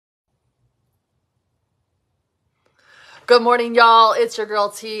Good morning, y'all. It's your girl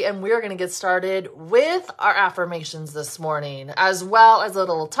T, and we're going to get started with our affirmations this morning, as well as a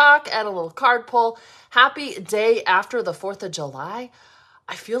little talk and a little card pull. Happy day after the 4th of July.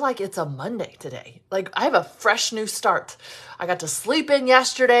 I feel like it's a Monday today. Like I have a fresh new start. I got to sleep in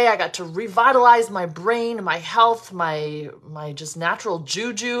yesterday. I got to revitalize my brain, my health, my just natural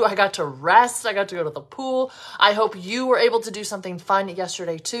juju. I got to rest. I got to go to the pool. I hope you were able to do something fun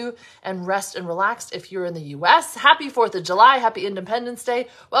yesterday too and rest and relax. If you're in the US, happy 4th of July. Happy Independence Day.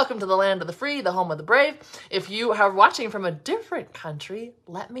 Welcome to the land of the free, the home of the brave. If you are watching from a different country,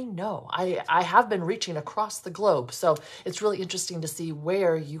 let me know. I have been reaching across the globe, so it's really interesting to see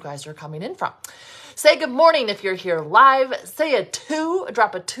where you guys are coming in from. Say good morning if you're here live. Say a 2,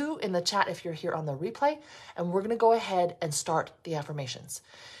 drop a 2 in the chat if you're here on the replay. And we're going to go ahead and start the affirmations.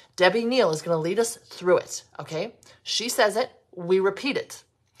 Debbie Neal is going to lead us through it, okay? She says it, we repeat it.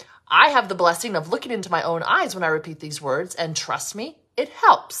 I have the blessing of looking into my own eyes when I repeat these words, and trust me, it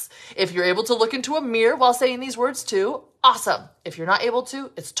helps. If you're able to look into a mirror while saying these words too, awesome. If you're not able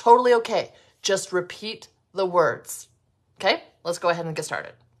to, it's totally okay. Just repeat the words, okay? Let's go ahead and get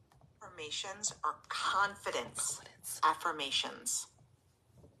started. Affirmations are confidence affirmations.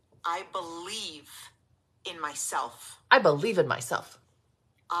 I believe in myself. I believe in myself.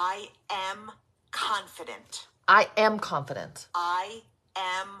 I am confident. I am confident. I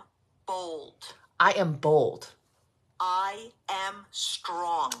am bold. I am bold. I am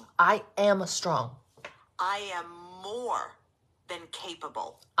strong. I am strong. I am more than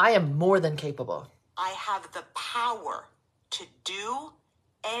capable. I am more than capable. I have the power to do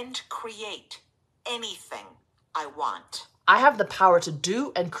and create anything I want. I have the power to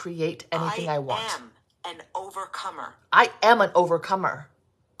do and create anything I want. I am an overcomer. I am an overcomer.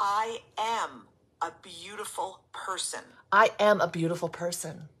 I am a beautiful person. I am a beautiful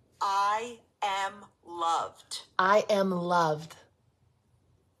person. I am loved. I am loved.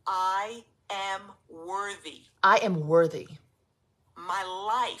 I am worthy. I am worthy. My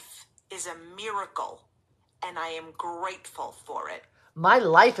life is a miracle, and I am grateful for it. My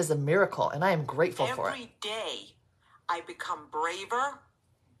life is a miracle, and I am grateful for it. Every day, I become braver,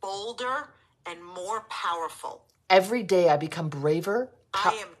 bolder, and more powerful. Every day, I become braver I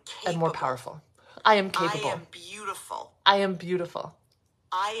am capable. and more powerful. I am capable. I am beautiful. I am beautiful.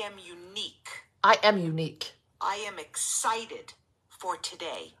 I am unique. I am unique. I am excited for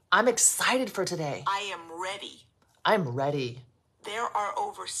today. I'm excited for today. I am ready. I'm ready. There are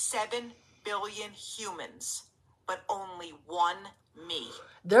over 7 billion humans, but only one me.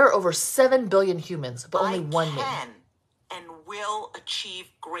 There are over 7 billion humans, but only one me. I can and will achieve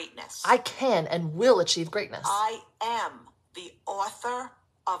greatness. I can and will achieve greatness. I am the author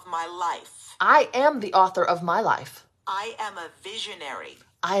of my life. I am the author of my life. I am a visionary.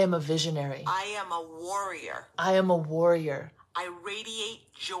 I am a visionary. I am a warrior. I am a warrior. I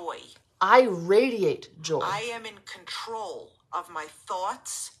radiate joy. I radiate joy. I am in control of my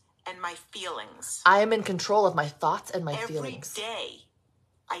thoughts and my feelings. I am in control of my thoughts and my feelings. Every day,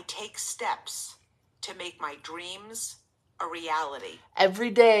 I take steps to make my dreams a reality. Every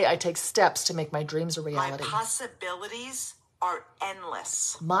day, I take steps to make my dreams a reality. My possibilities are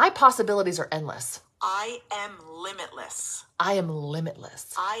endless. My possibilities are endless. I am limitless. I am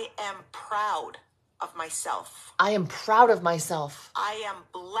limitless. I am proud of myself. I am proud of myself. I am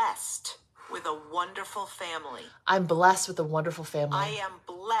blessed with a wonderful family. I'm blessed with a wonderful family. I am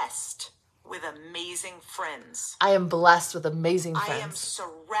blessed with amazing friends. I am blessed with amazing friends. I am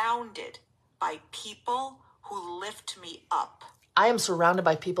surrounded by people who lift me up. I am surrounded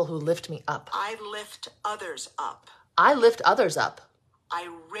by people who lift me up. I lift others up. I lift others up. I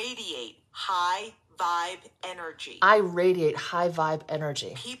radiate high vibe energy. I radiate high vibe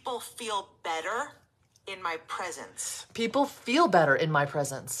energy. People feel better in my presence. People feel better in my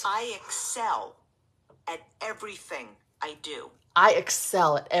presence. I excel at everything I do. I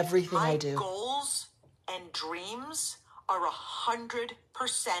excel at everything I do. My goals and dreams are 100%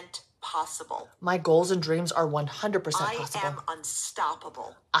 possible. My goals and dreams are 100% possible. I am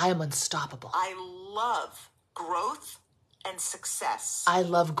unstoppable. I am unstoppable. I love growth and success. I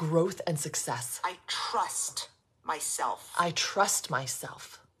love growth and success. I trust myself. I trust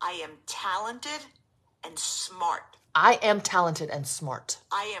myself. I am talented and smart. I am talented and smart.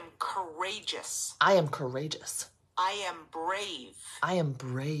 I am courageous. I am courageous. I am brave. I am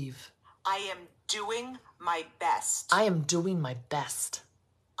brave. I am doing my best. I am doing my best.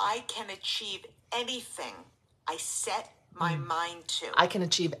 I can achieve anything I set my mind to. I can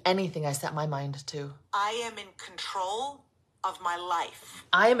achieve anything I set my mind to. I am in control of my life.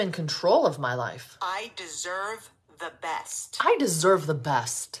 I am in control of my life. I deserve the best. I deserve the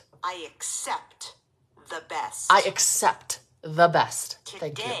best. I accept the best. I accept the best.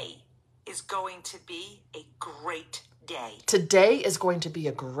 Thank you. Today is going to be a great day. Today is going to be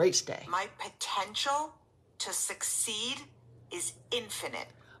a great day. My potential to succeed is infinite.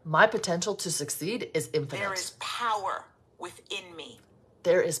 My potential to succeed is infinite. There is power within me.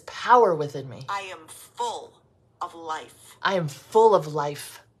 There is power within me. I am full of life. I am full of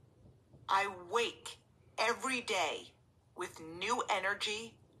life. I wake every day with new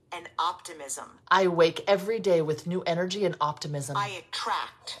energy and optimism. I wake every day with new energy and optimism. I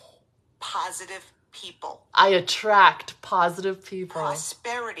attract positive people. I attract positive people.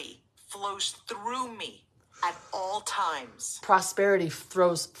 Prosperity flows through me at all times. Prosperity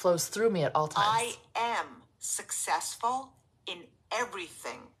flows through me at all times. I am successful in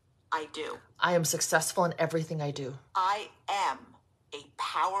everything I do. I am successful in everything I do. I am a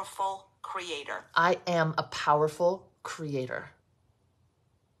powerful creator. I am a powerful creator.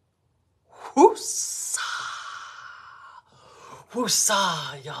 Whoosa.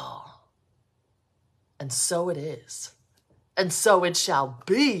 Whoosa, y'all. And so it is. And so it shall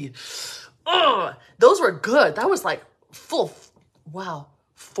be. Ugh, those were good. That was like full. Wow.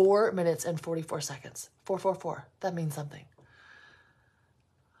 4 minutes and 44 seconds. 444. That means something.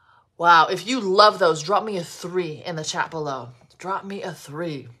 Wow. If you love those, drop me a 3 in the chat below. Drop me a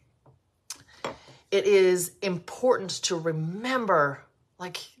 3. It is important to remember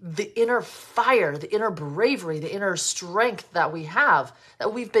like the inner fire, the inner bravery, the inner strength that we have,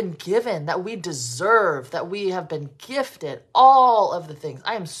 that we've been given, that we deserve, that we have been gifted, all of the things.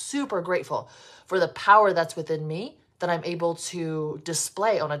 I am super grateful for the power that's within me that I'm able to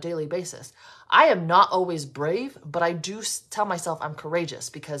display on a daily basis. I am not always brave, but I do tell myself I'm courageous,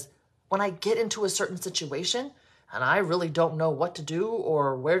 because when I get into a certain situation and I really don't know what to do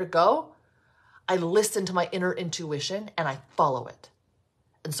or where to go, I listen to my inner intuition and I follow it.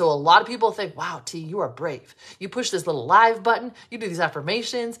 And so a lot of people think, wow, T, you are brave. You push this little live button, you do these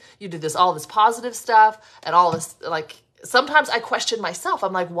affirmations, you do this, all this positive stuff and all this, like, sometimes I question myself.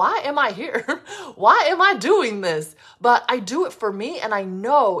 I'm like, why am I here? Why am I doing this? But I do it for me. And I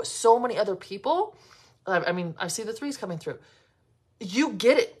know so many other people, I mean, I see the 3s coming through. You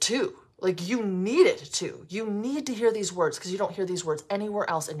get it too. Like, you need it too. You need to hear these words, because you don't hear these words anywhere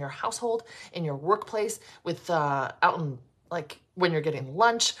else in your household, in your workplace, with out in, like, when you're getting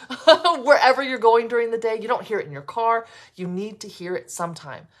lunch, wherever you're going during the day. You don't hear it in your car. You need to hear it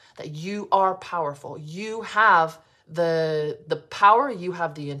sometime, that you are powerful. You have the power, you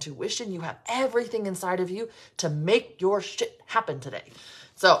have the intuition, you have everything inside of you to make your shit happen today.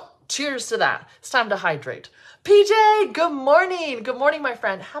 So cheers to that. It's time to hydrate. PJ, good morning. Good morning, my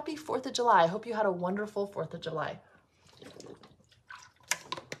friend. Happy 4th of July. I hope you had a wonderful 4th of July.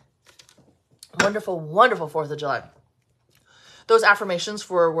 Wonderful, wonderful 4th of July. Those affirmations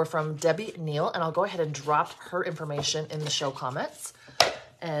were from Debbie Neal, and I'll go ahead and drop her information in the show comments.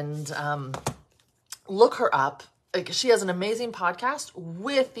 And look her up. Like, she has an amazing podcast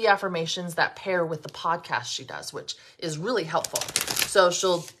with the affirmations that pair with the podcast she does, which is really helpful. So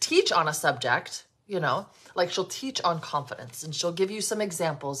she'll teach on a subject, you know, like she'll teach on confidence, and she'll give you some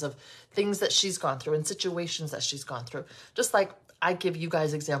examples of things that she's gone through and situations that she's gone through. Just like I give you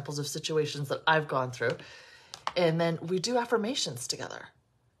guys examples of situations that I've gone through. And then we do affirmations together.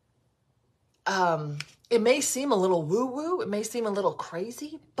 It may seem a little woo-woo, it may seem a little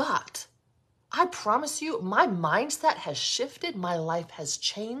crazy, but I promise you, my mindset has shifted. My life has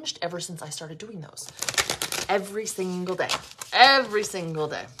changed ever since I started doing those. Every single day. Every single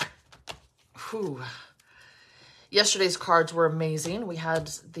day. Whew. Yesterday's cards were amazing. We had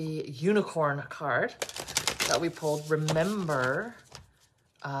the unicorn card that we pulled. Remember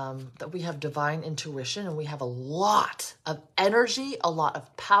that we have divine intuition, and we have a lot of energy, a lot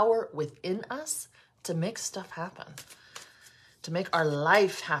of power within us to make stuff happen, to make our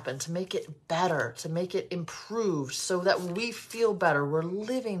life happen, to make it better, to make it improved so that we feel better. We're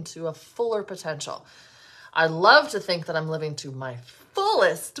living to a fuller potential. I love to think that I'm living to my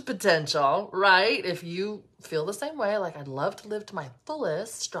fullest potential, right? If you feel the same way, like, I'd love to live to my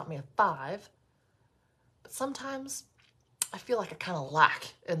fullest, drop me a 5. But sometimes I feel like I kind of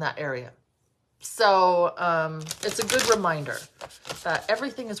lack in that area. So it's a good reminder that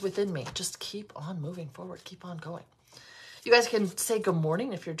everything is within me. Just keep on moving forward. Keep on going. You guys can say good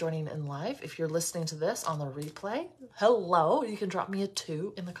morning if you're joining in live. If you're listening to this on the replay, hello. You can drop me a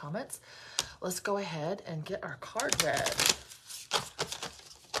 2 in the comments. Let's go ahead and get our card read.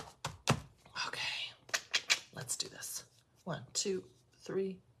 Okay, let's do this. 1, 2,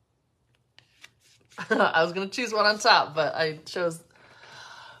 3. I was going to choose one on top, but I chose...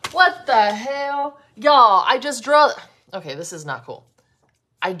 What the hell? Y'all, I just drew... Okay, this is not cool.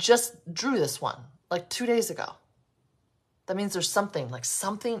 I just drew this one. like 2 days ago. That means there's something, like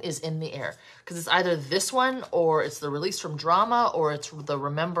something is in the air. Because it's either this one, or it's the release from drama, or it's the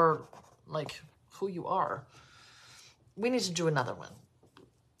remember, like, who you are. We need to do another one.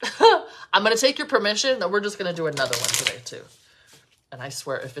 I'm going to take your permission that we're just going to do another one today, too. And I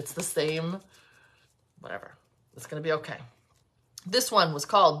swear, if it's the same, whatever, it's going to be okay. This one was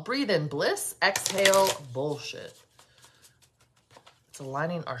called Breathe in Bliss, Exhale Bullshit. It's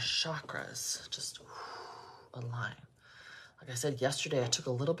aligning our chakras. Just align. Like I said yesterday, I took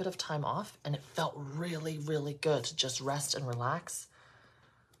a little bit of time off and it felt really, really good to just rest and relax.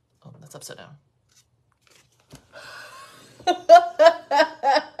 Oh, that's upside down.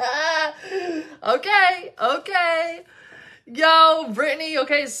 Okay. Yo, Britney,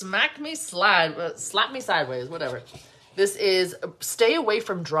 okay, slap me sideways, whatever. This is stay away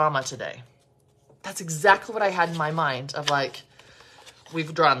from drama today. That's exactly what I had in my mind of like,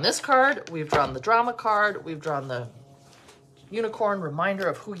 we've drawn this card, we've drawn the drama card, we've drawn the unicorn reminder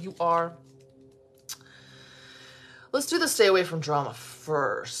of who you are. Let's do the stay away from drama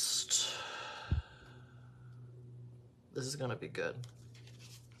first. This is going to be good.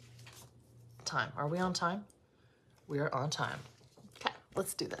 Time. Are we on time? We are on time. Okay,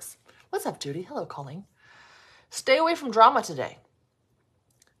 let's do this. What's up, Judy? Hello, Colleen. Stay away from drama today.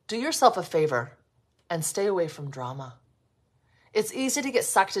 Do yourself a favor and stay away from drama. It's easy to get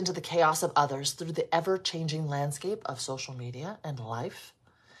sucked into the chaos of others through the ever-changing landscape of social media and life.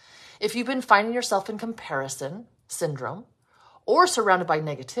 If you've been finding yourself in comparison syndrome or surrounded by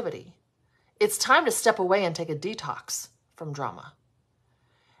negativity, it's time to step away and take a detox from drama.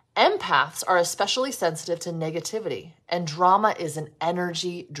 Empaths are especially sensitive to negativity, and drama is an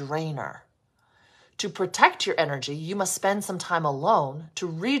energy drainer. To protect your energy, you must spend some time alone to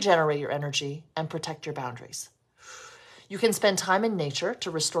regenerate your energy and protect your boundaries. You can spend time in nature to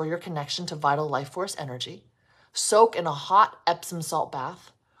restore your connection to vital life force energy, soak in a hot Epsom salt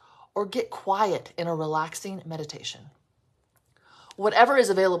bath, or get quiet in a relaxing meditation. Whatever is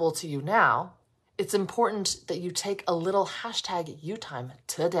available to you now, it's important that you take a little #YouTime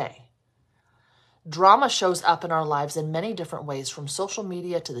today. Drama shows up in our lives in many different ways, from social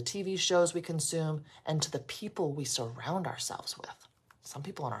media to the TV shows we consume and to the people we surround ourselves with. Some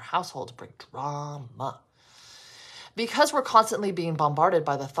people in our households bring drama. Because we're constantly being bombarded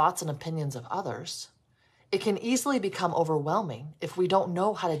by the thoughts and opinions of others, it can easily become overwhelming if we don't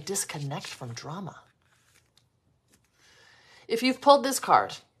know how to disconnect from drama. If you've pulled this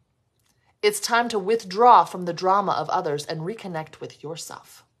card, it's time to withdraw from the drama of others and reconnect with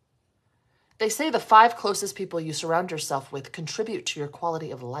yourself. They say the 5 closest people you surround yourself with contribute to your quality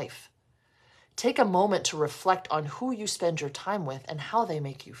of life. Take a moment to reflect on who you spend your time with and how they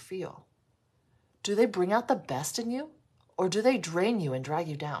make you feel. Do they bring out the best in you, or do they drain you and drag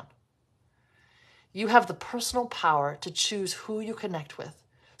you down? You have the personal power to choose who you connect with,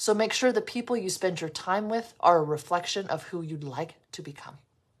 so make sure the people you spend your time with are a reflection of who you'd like to become.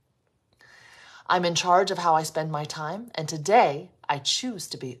 I'm in charge of how I spend my time, and today I choose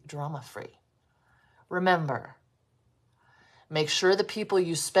to be drama-free. Remember, make sure the people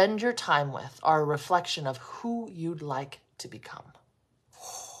you spend your time with are a reflection of who you'd like to become.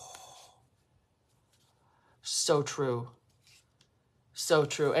 So true. So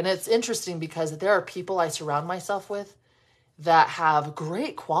true. And it's interesting because there are people I surround myself with that have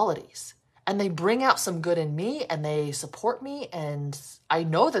great qualities, and they bring out some good in me, and they support me, and I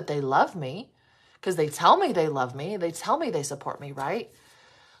know that they love me because they tell me they love me. They tell me they support me, right?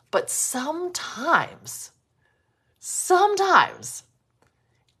 But sometimes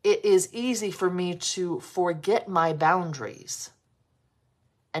it is easy for me to forget my boundaries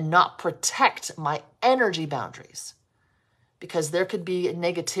and not protect my energy boundaries, because there could be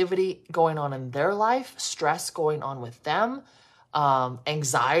negativity going on in their life, stress going on with them,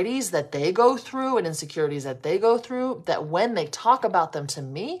 anxieties that they go through and insecurities that they go through, that when they talk about them to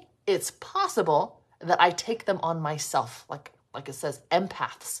me, it's possible that I take them on myself. Like it says,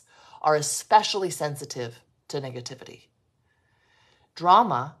 empaths are especially sensitive to negativity.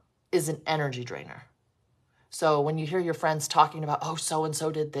 Drama is an energy drainer. So when you hear your friends talking about, oh,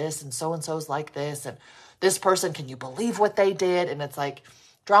 so-and-so did this, and so-and-so's like this, and this person, can you believe what they did? And it's like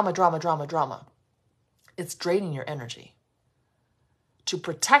drama, drama, drama, drama. It's draining your energy. To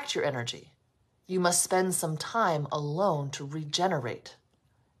protect your energy, you must spend some time alone to regenerate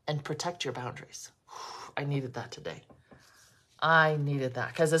and protect your boundaries. I needed that today. I needed that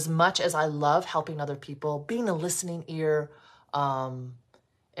because as much as I love helping other people, being a listening ear,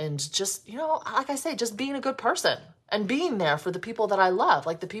 and just, like I say, just being a good person and being there for the people that I love,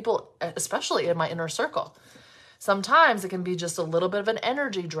 like the people, especially in my inner circle. Sometimes it can be just a little bit of an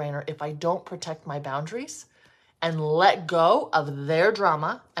energy drainer if I don't protect my boundaries and let go of their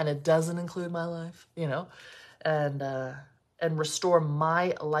drama, and it doesn't include my life, and restore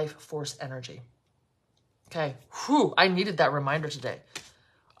my life force energy. Okay, I needed that reminder today.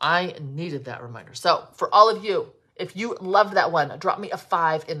 I needed that reminder. So for all of you, if you loved that one, drop me a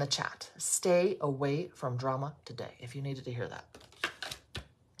 5 in the chat. Stay away from drama today if you needed to hear that.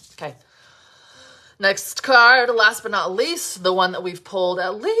 Okay. Next card, last but not least, the one that we've pulled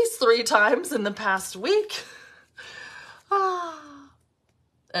at least 3 times in the past week.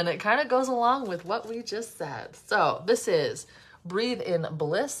 And it kind of goes along with what we just said. So this is breathe in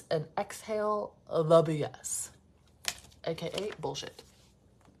bliss and exhale the BS, aka bullshit.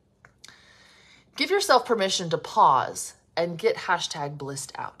 Give yourself permission to pause and get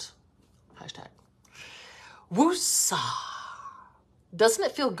 #blissed out. Woosah. Doesn't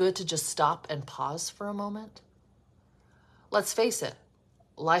it feel good to just stop and pause for a moment? Let's face it,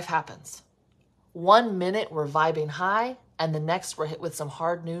 life happens. 1 minute we're vibing high, and the next we're hit with some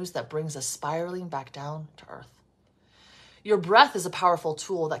hard news that brings us spiraling back down to earth. Your breath is a powerful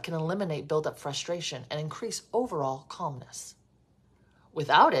tool that can eliminate build-up frustration and increase overall calmness.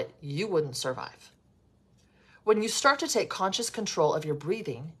 Without it, you wouldn't survive. When you start to take conscious control of your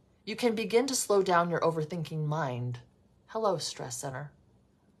breathing, you can begin to slow down your overthinking mind. Hello, stress center.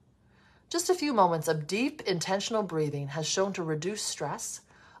 Just a few moments of deep, intentional breathing has shown to reduce stress,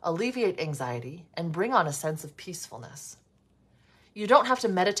 alleviate anxiety, and bring on a sense of peacefulness. You don't have to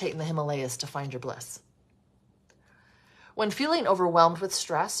meditate in the Himalayas to find your bliss. When feeling overwhelmed with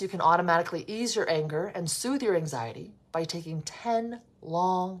stress, you can automatically ease your anger and soothe your anxiety by taking 10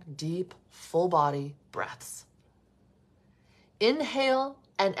 long, deep, full-body breaths. Inhale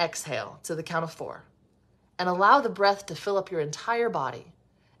and exhale to the count of 4, and allow the breath to fill up your entire body.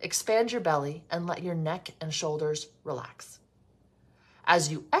 Expand your belly and let your neck and shoulders relax.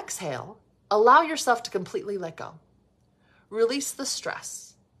 As you exhale, allow yourself to completely let go. Release the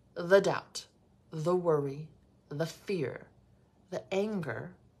stress, the doubt, the worry, the fear, the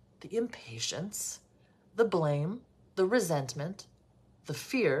anger, the impatience, the blame, the resentment, the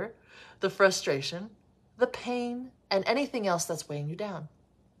fear, the frustration, the pain, and anything else that's weighing you down.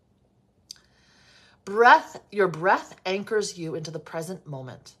 Your breath anchors you into the present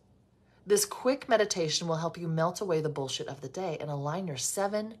moment. This quick meditation will help you melt away the bullshit of the day and align your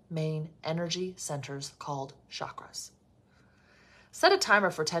 7 main energy centers called chakras. Set a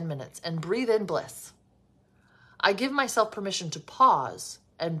timer for 10 minutes and breathe in bliss. I give myself permission to pause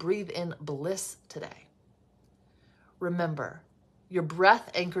and breathe in bliss today. Remember, your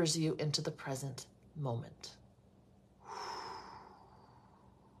breath anchors you into the present moment.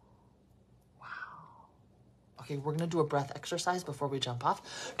 Okay, we're going to do a breath exercise before we jump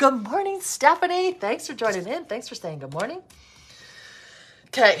off. Good morning, Stephanie. Thanks for joining in. Thanks for saying good morning.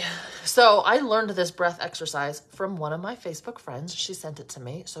 Okay, so I learned this breath exercise from one of my Facebook friends. She sent it to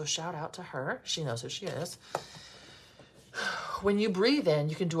me, so shout out to her. She knows who she is. When you breathe in,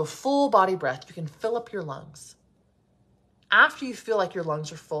 you can do a full body breath. You can fill up your lungs. After you feel like your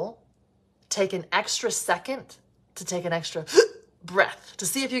lungs are full, take an extra second to take an extra breath to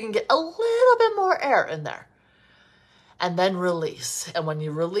see if you can get a little bit more air in there. And then release. And when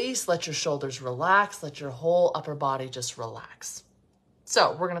you release, let your shoulders relax. Let your whole upper body just relax.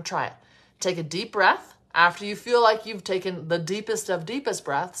 So we're going to try it. Take a deep breath. After you feel like you've taken the deepest of deepest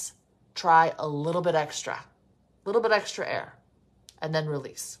breaths, try a little bit extra air, and then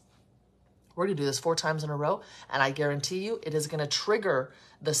release. We're going to do this 4 times in a row, and I guarantee you it is going to trigger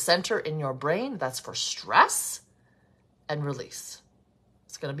the center in your brain that's for stress and release.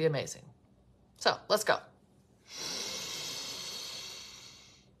 It's going to be amazing. So let's go.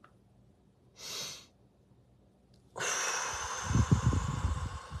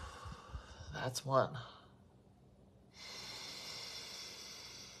 That's 1.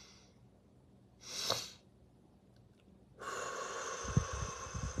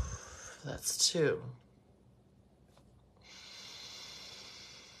 That's 2.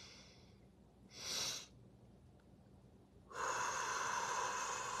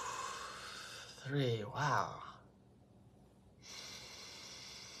 Three. Wow.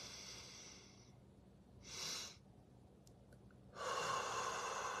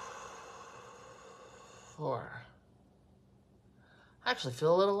 4. I actually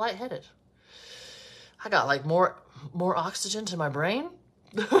feel a little lightheaded. I got like more oxygen to my brain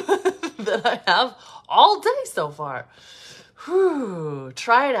than I have all day so far. Whew.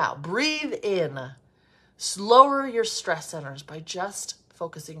 Try it out. Breathe in. Lower your stress centers by just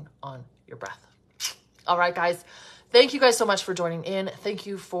focusing on your breath. All right, guys. Thank you guys so much for joining in. Thank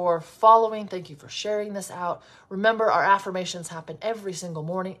you for following. Thank you for sharing this out. Remember, our affirmations happen every single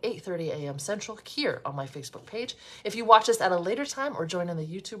morning, 8:30 a.m. Central, here on my Facebook page. If you watch this at a later time or join in the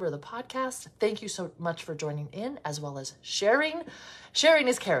YouTube or the podcast, thank you so much for joining in, as well as sharing. Sharing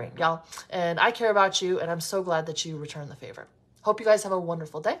is caring, y'all. And I care about you, and I'm so glad that you return the favor. Hope you guys have a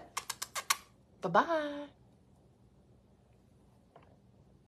wonderful day. Bye-bye.